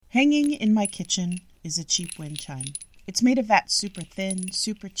Hanging in my kitchen is a cheap wind chime. It's made of that super thin,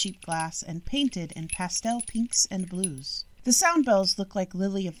 super cheap glass and painted in pastel pinks and blues. The sound bells look like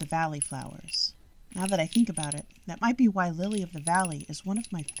lily of the valley flowers. Now that I think about it, that might be why lily of the valley is one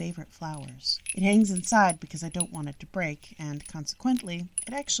of my favorite flowers. It hangs inside because I don't want it to break, and consequently,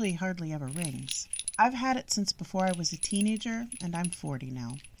 it actually hardly ever rings. I've had it since before I was a teenager, and I'm 40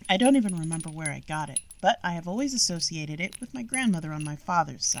 now. I don't even remember where I got it, but I have always associated it with my grandmother on my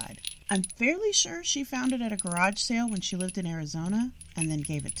father's side. I'm fairly sure she found it at a garage sale when she lived in Arizona, and then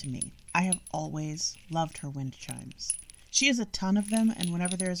gave it to me. I have always loved her wind chimes. She has a ton of them, and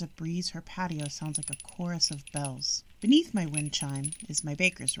whenever there is a breeze, her patio sounds like a chorus of bells. Beneath my wind chime is my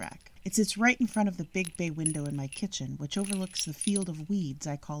baker's rack. It sits right in front of the big bay window in my kitchen, which overlooks the field of weeds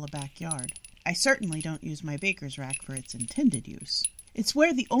I call a backyard. I certainly don't use my baker's rack for its intended use. It's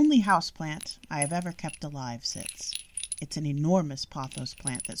where the only houseplant I have ever kept alive sits. It's an enormous pothos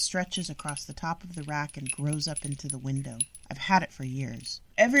plant that stretches across the top of the rack and grows up into the window. I've had it for years.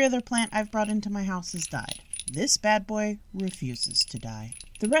 Every other plant I've brought into my house has died. This bad boy refuses to die.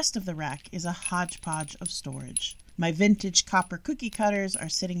 The rest of the rack is a hodgepodge of storage. My vintage copper cookie cutters are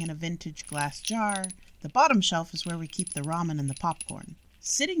sitting in a vintage glass jar. The bottom shelf is where we keep the ramen and the popcorn.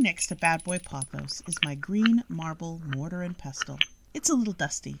 Sitting next to Bad Boy Pothos is my green marble mortar and pestle. It's a little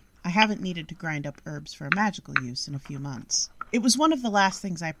dusty. I haven't needed to grind up herbs for a magical use in a few months. It was one of the last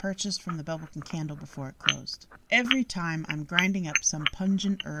things I purchased from the Belbrook & Candle before it closed. Every time I'm grinding up some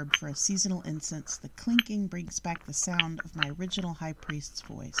pungent herb for a seasonal incense, the clinking brings back the sound of my original high priest's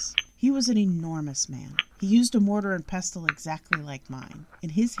voice. He was an enormous man. He used a mortar and pestle exactly like mine. In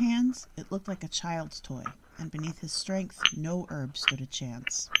his hands, it looked like a child's toy, and beneath his strength, no herb stood a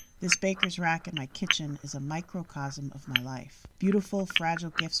chance. This baker's rack in my kitchen is a microcosm of my life. Beautiful, fragile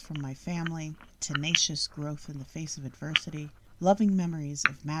gifts from my family, tenacious growth in the face of adversity, loving memories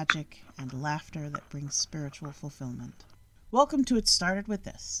of magic and laughter that brings spiritual fulfillment. Welcome to It Started With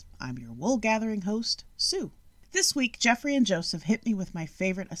This. I'm your wool-gathering host, Sue. This week, Jeffrey and Joseph hit me with my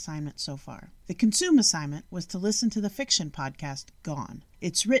favorite assignment so far. The Consume assignment was to listen to the fiction podcast, Gone.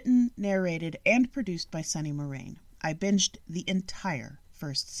 It's written, narrated, and produced by Sunny Moraine. I binged the entire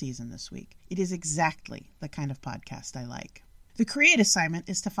first season this week. It is exactly the kind of podcast I like. The Create assignment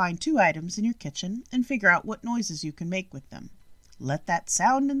is to find 2 items in your kitchen and figure out what noises you can make with them. Let that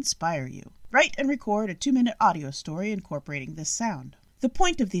sound inspire you. Write and record a 2-minute audio story incorporating this sound. The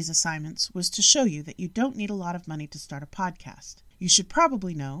point of these assignments was to show you that you don't need a lot of money to start a podcast. You should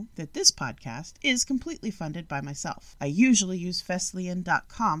probably know that this podcast is completely funded by myself. I usually use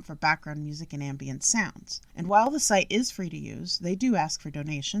Fesliyan.com for background music and ambient sounds. And while the site is free to use, they do ask for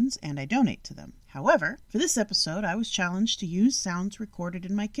donations, and I donate to them. However, for this episode, I was challenged to use sounds recorded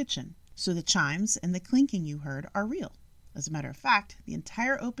in my kitchen. So the chimes and the clinking you heard are real. As a matter of fact, the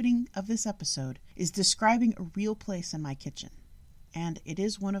entire opening of this episode is describing a real place in my kitchen. And it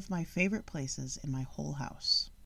is one of my favorite places in my whole house.